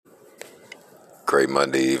Great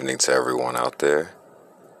Monday evening to everyone out there.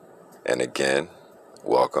 And again,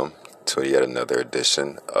 welcome to yet another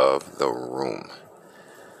edition of The Room.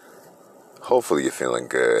 Hopefully you're feeling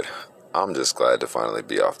good. I'm just glad to finally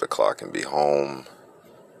be off the clock and be home,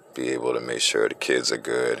 be able to make sure the kids are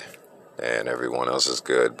good and everyone else is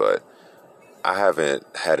good. But I haven't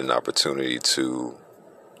had an opportunity to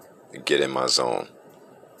get in my zone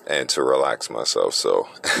and to relax myself. So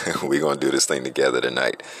we're going to do this thing together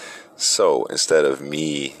tonight. So instead of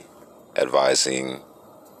me advising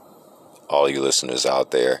all you listeners out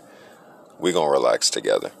there, we're going to relax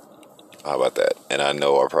together. How about that? And I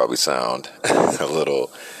know I probably sound a little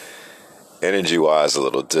energy-wise a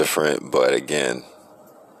little different, but again,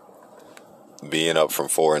 being up from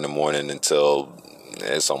 4 in the morning until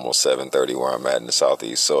it's almost 7:30 where I'm at in the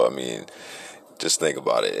Southeast. So, I mean, just think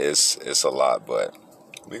about it. It's a lot, but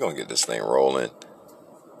we're going to get this thing rolling.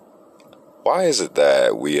 Why is it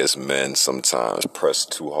that we as men sometimes press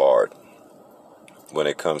too hard when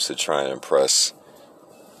it comes to trying to impress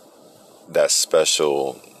that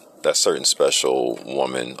certain special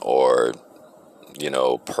woman or,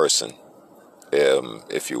 person,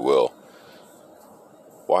 if you will?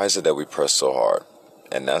 Why is it that we press so hard?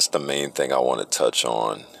 And that's the main thing I want to touch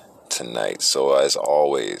on tonight. So as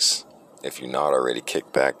always, if you're not already,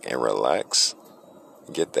 kick back and relax,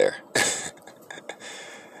 get there.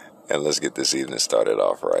 And let's get this evening started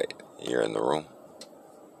off right. You're in the room.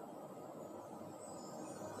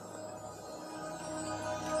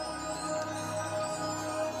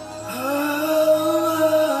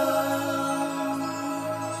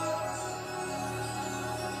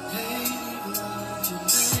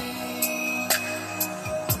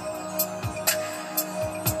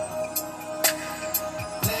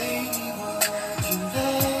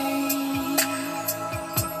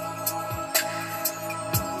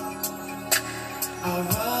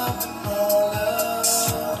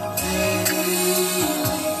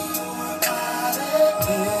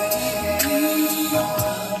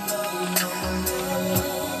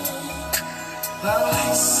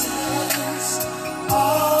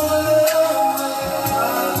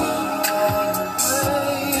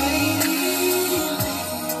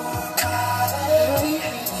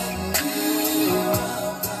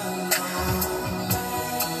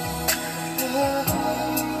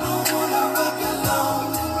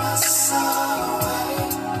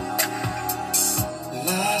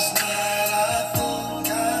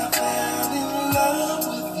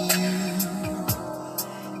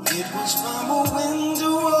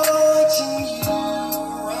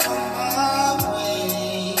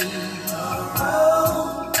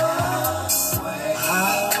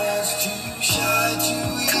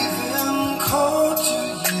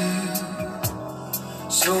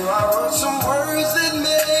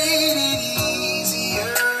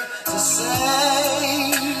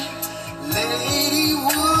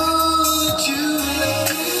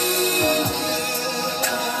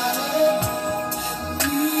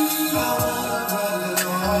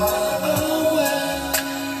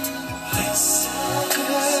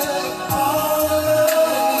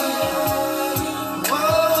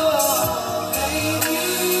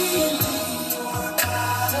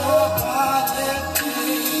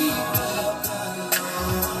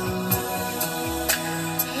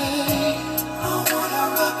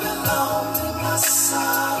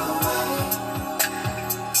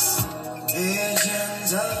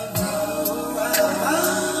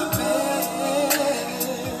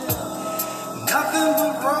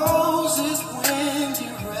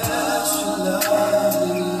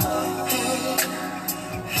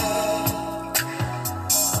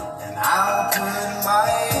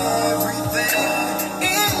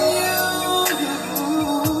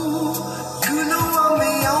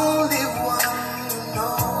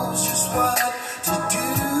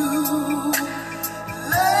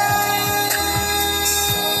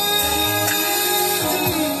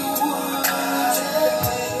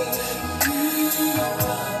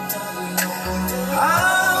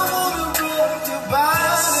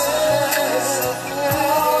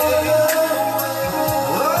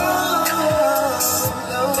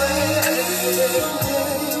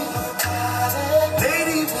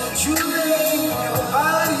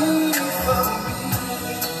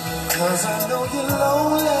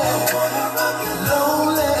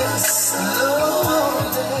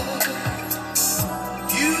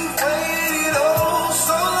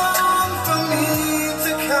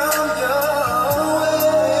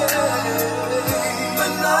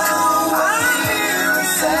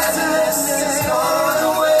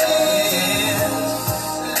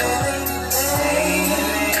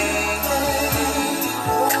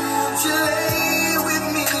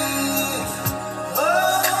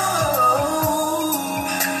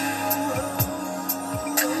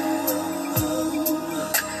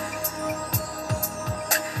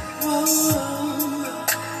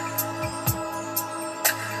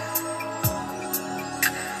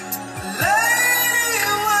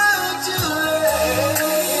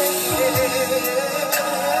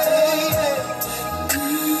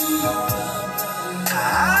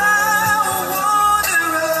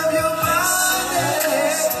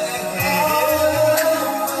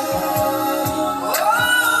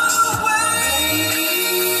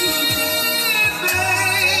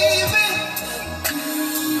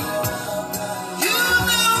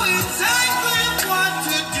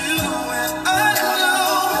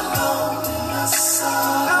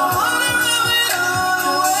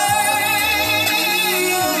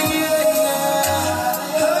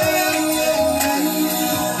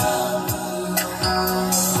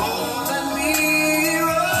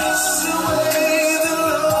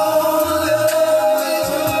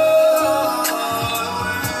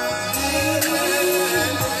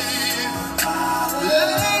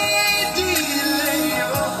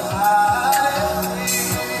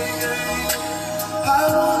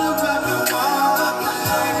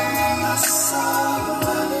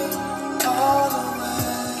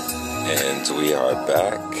 we are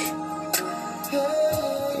back.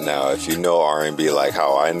 Now, if you know R&B like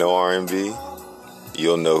how I know R&B,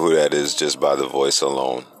 you'll know who that is just by the voice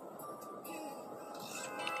alone.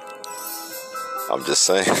 I'm just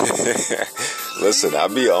saying. Listen, I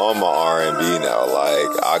be on my R&B now.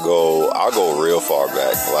 Like, I'll go real far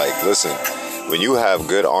back. Like, listen, when you have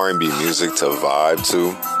good R&B music to vibe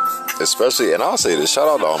to, especially, and I'll say this, shout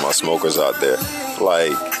out to all my smokers out there.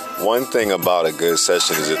 Like, one thing about a good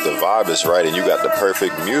session is if the vibe is right and you got the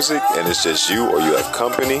perfect music and it's just you or you have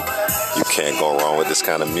company, you can't go wrong with this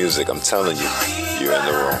kind of music. I'm telling you, you're in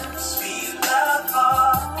the room.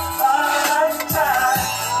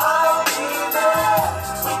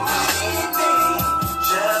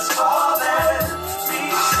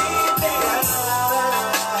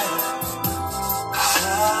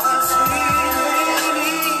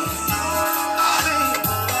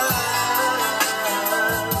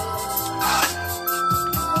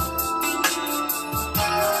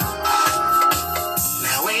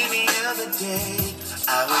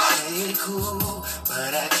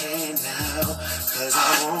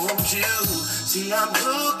 See, I'm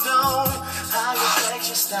hooked on how you flex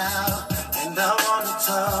your style, and I wanna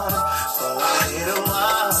talk for a little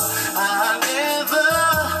while. I never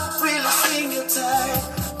really seen your type,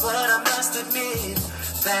 but I must admit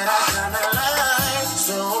that I kinda like.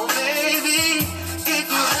 So maybe if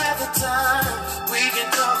you have the time, we can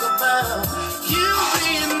talk about you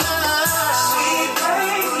being mine. Sweet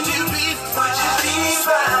babe, would you be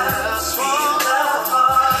mine? Sweet love,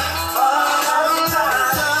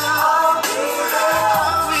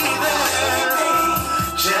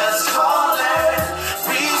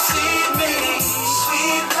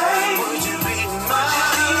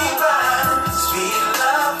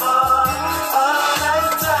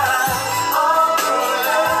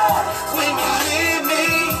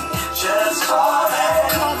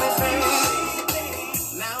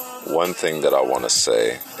 one thing that I want to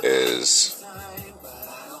say is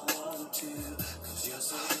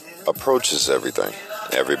approach is everything.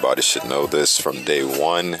 Everybody should know this from day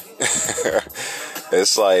one.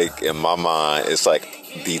 It's like, in my mind, it's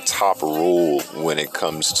like the top rule when it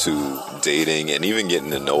comes to dating and even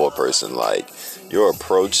getting to know a person. Like, your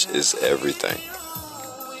approach is everything.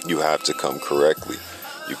 You have to come correctly.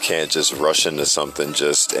 You can't just rush into something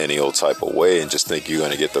just any old type of way and just think you're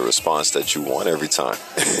going to get the response that you want every time.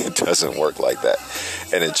 It doesn't work like that.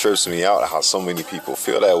 And it trips me out how so many people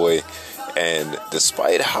feel that way. And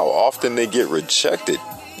despite how often they get rejected,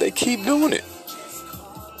 they keep doing it.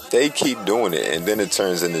 They keep doing it. And then it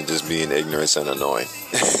turns into just being ignorant and annoying.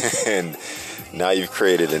 And now you've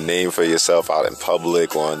created a name for yourself out in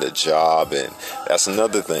public or on the job. And that's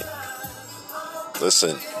another thing.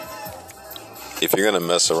 Listen. If you're going to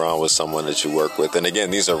mess around with someone that you work with, and again,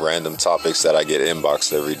 these are random topics that I get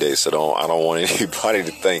inboxed every day, so I don't want anybody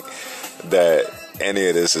to think that any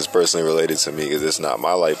of this is personally related to me, because it's not.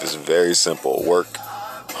 My life is very simple: work,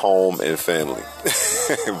 home, and family.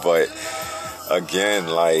 But again,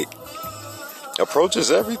 like, approach is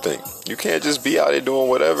everything. You can't just be out there doing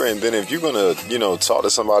whatever, and then if you're going to, talk to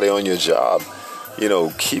somebody on your job,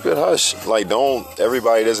 keep it hush. Like,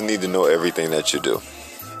 everybody doesn't need to know everything that you do.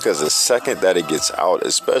 Because the second that it gets out,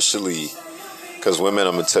 especially because women,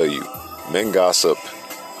 I'm going to tell you, men gossip,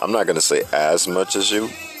 I'm not going to say as much as you,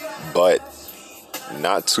 but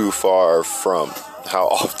not too far from how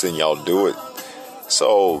often y'all do it.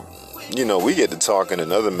 So, we get to talking,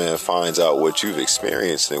 and another man finds out what you've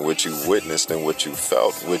experienced and what you witnessed and what you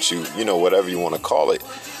felt, what you, whatever you want to call it.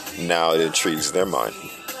 Now it intrigues their mind.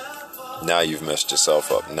 Now you've messed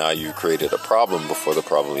yourself up. Now you created a problem before the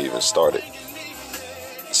problem even started.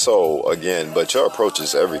 So, again, but your approach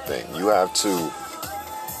is everything. You have to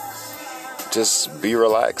just be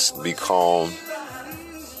relaxed, be calm.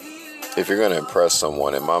 If you're going to impress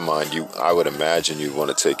someone, in my mind, I would imagine you'd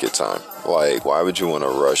want to take your time. Like, why would you want to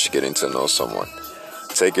rush getting to know someone?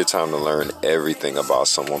 Take your time to learn everything about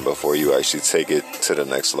someone before you actually take it to the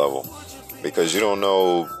next level. Because you don't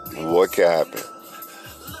know what can happen.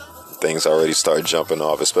 Things already start jumping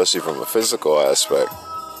off, especially from a physical aspect.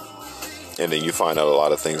 And then you find out a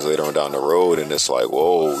lot of things later on down the road, and it's like,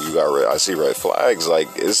 whoa, I see red flags. Like,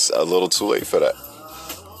 it's a little too late for that.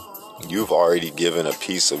 You've already given a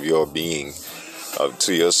piece of your being,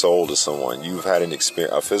 to your soul, to someone. You've had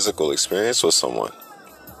a physical experience with someone.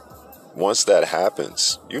 Once that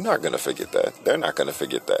happens, you're not going to forget that. They're not going to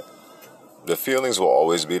forget that. The feelings will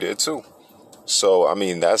always be there too. So,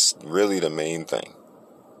 that's really the main thing.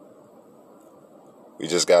 We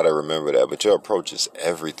just got to remember that. But your approach is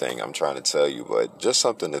everything, I'm trying to tell you. But just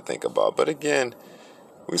something to think about. But again,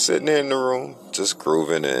 we sitting there in the room, just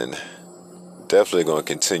grooving and definitely going to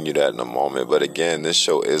continue that in a moment. But again, this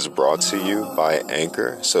show is brought to you by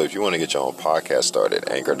Anchor. So if you want to get your own podcast started,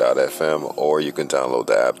 Anchor.fm, or you can download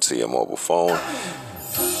the app to your mobile phone.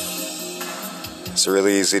 It's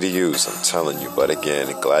really easy to use, I'm telling you. But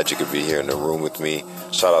again, glad you could be here in the room with me.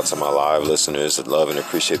 Shout out to my live listeners that love and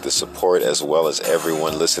appreciate the support, as well as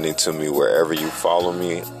everyone listening to me wherever you follow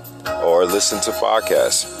me or listen to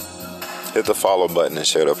podcasts. Hit the follow button and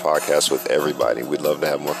share the podcast with everybody. We'd love to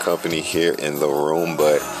have more company here in the room,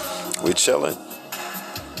 but we chilling.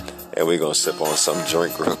 And we're going to sip on some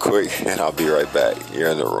drink real quick, and I'll be right back.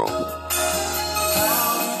 You're in the room.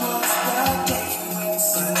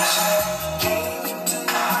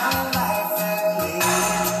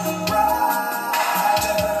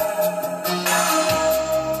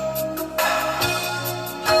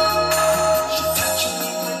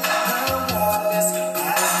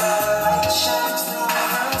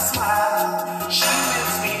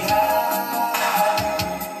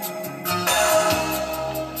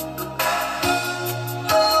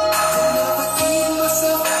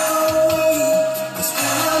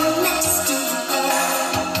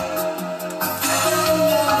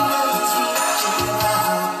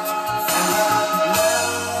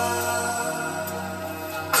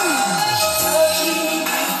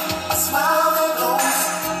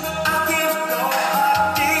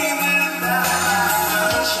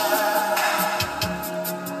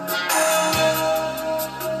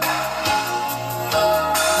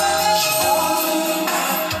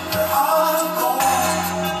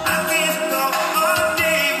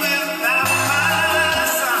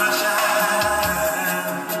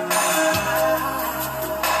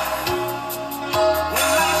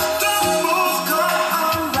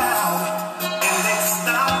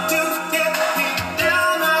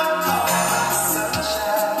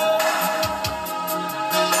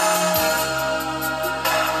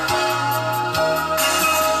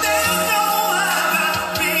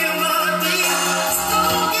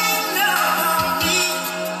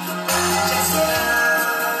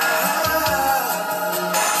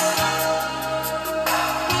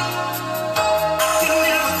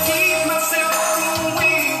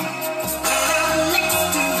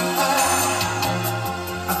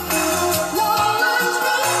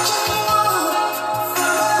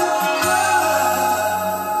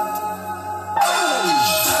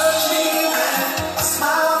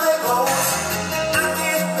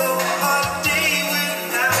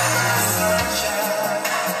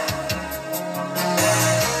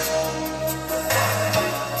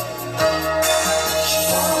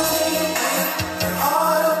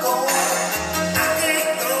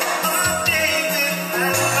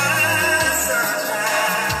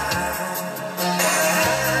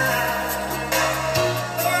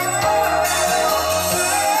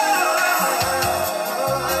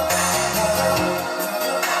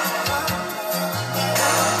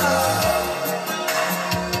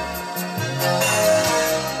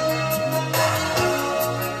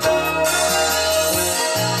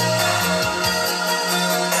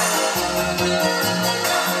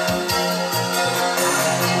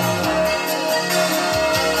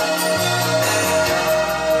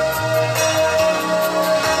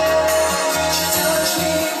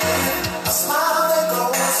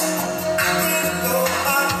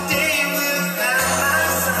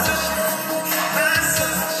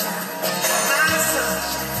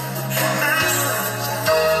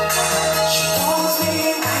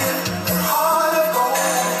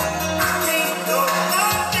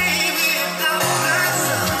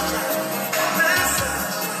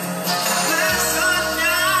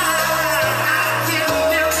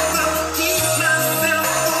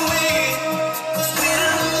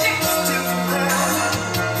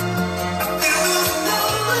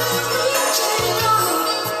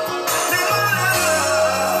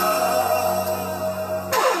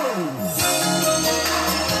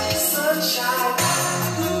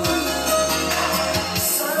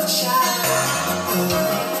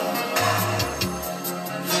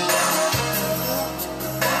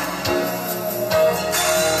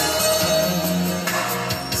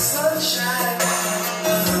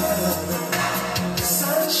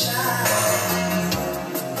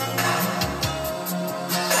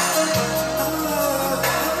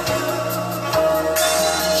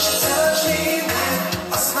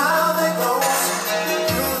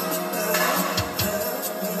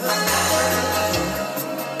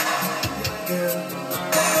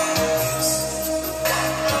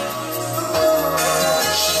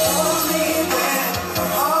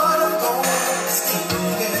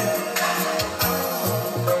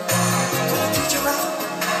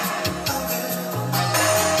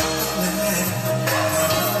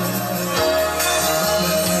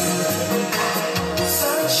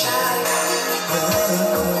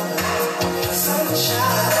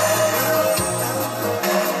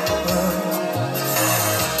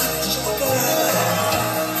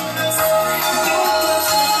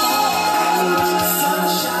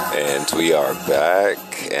 We are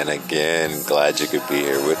back, and again, glad you could be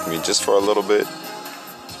here with me just for a little bit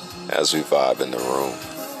as we vibe in the room.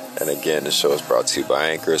 And again, the show is brought to you by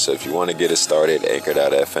Anchor, so if you want to get it started,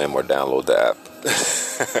 anchor.fm or download the app.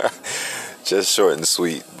 Just short and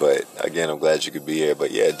sweet, but again, I'm glad you could be here.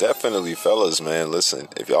 But yeah, definitely, fellas, man, listen,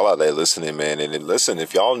 if y'all out there listening, man, and listen,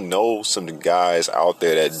 if y'all know some guys out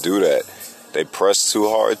there that do that, they press too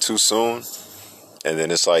hard too soon, and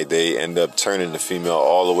then it's like they end up turning the female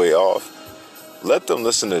all the way off, let them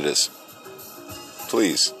listen to this.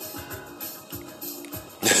 Please.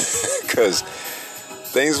 Because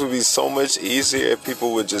things would be so much easier if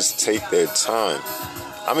people would just take their time.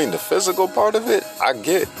 I mean, the physical part of it, I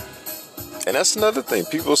get. And that's another thing.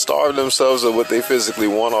 People starve themselves of what they physically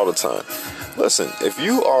want all the time. Listen, if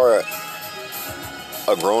you are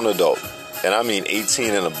a grown adult, and I mean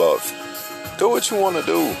 18 and above, do what you want to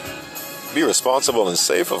do. Be responsible and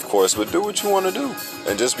safe, of course, but do what you want to do.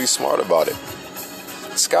 And just be smart about it.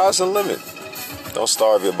 Sky's the limit. Don't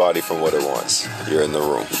starve your body from what it wants. You're in the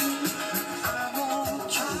room.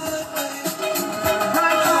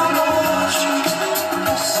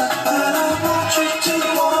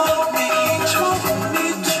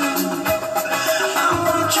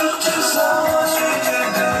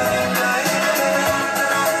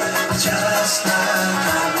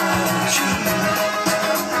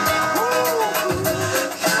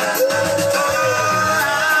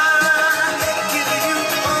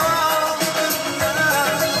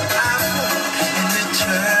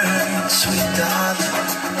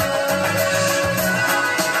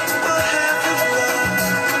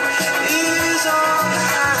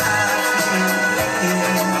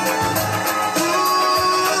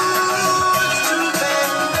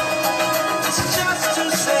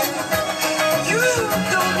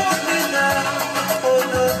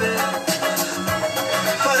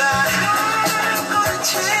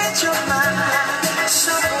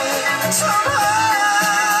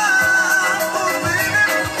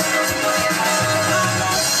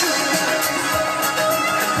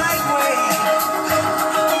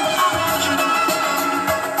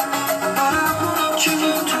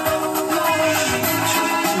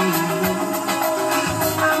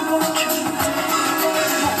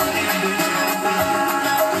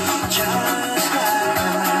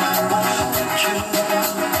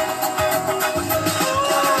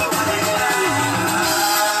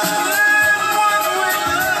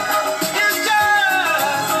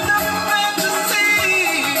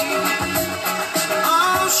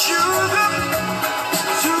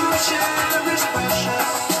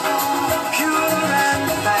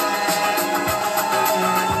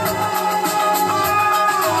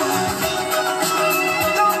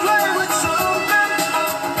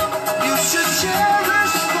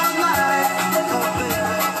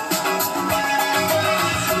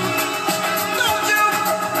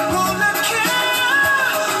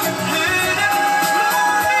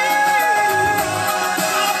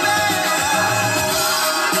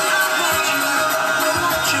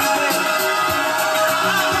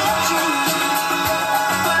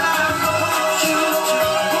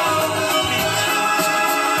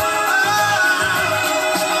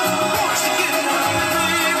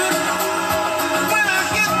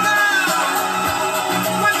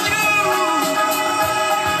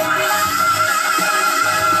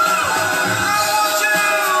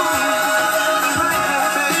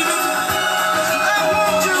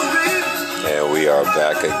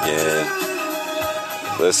 Again,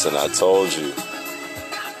 listen, I told you,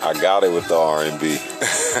 I got it with the R&B.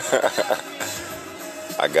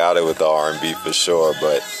 I got it with the R&B for sure,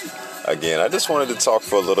 but again, I just wanted to talk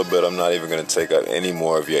for a little bit. I'm not even going to take up any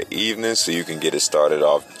more of your evening, so you can get it started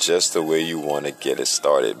off just the way you want to get it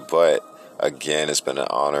started. But again, it's been an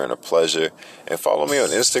honor and a pleasure. And follow me on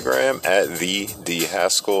Instagram at the D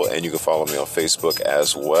Haskell, and you can follow me on Facebook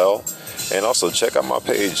as well. And also check out my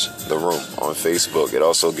page, The Room, on Facebook. It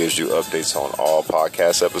also gives you updates on all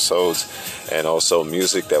podcast episodes and also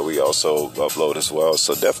music that we also upload as well.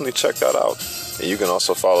 So definitely check that out. And you can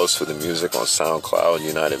also follow us for the music on SoundCloud,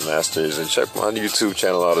 United Masters, and check my YouTube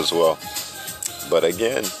channel out as well. But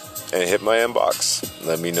again, and hit my inbox.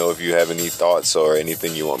 Let me know if you have any thoughts or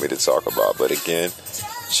anything you want me to talk about. But again,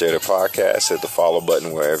 share the podcast, hit the follow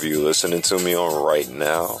button wherever you're listening to me on right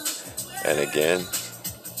now. And again,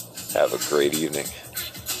 have a great evening.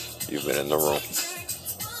 You've been in the room.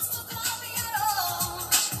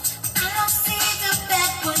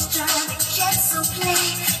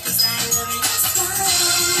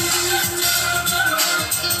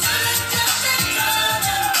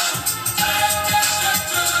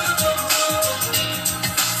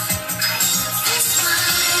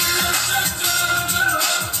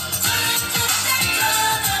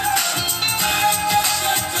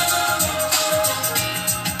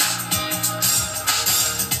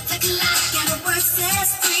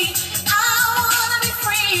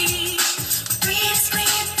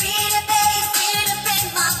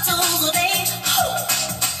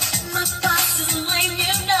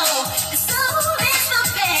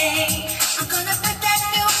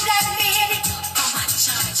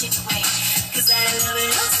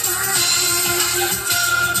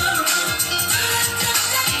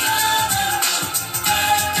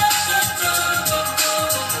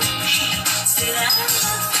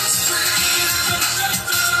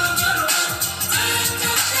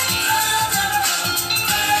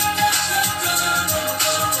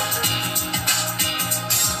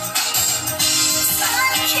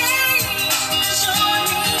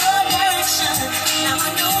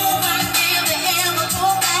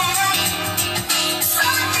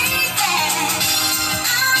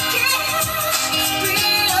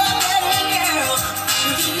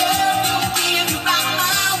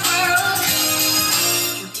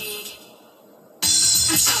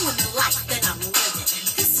 doing in life.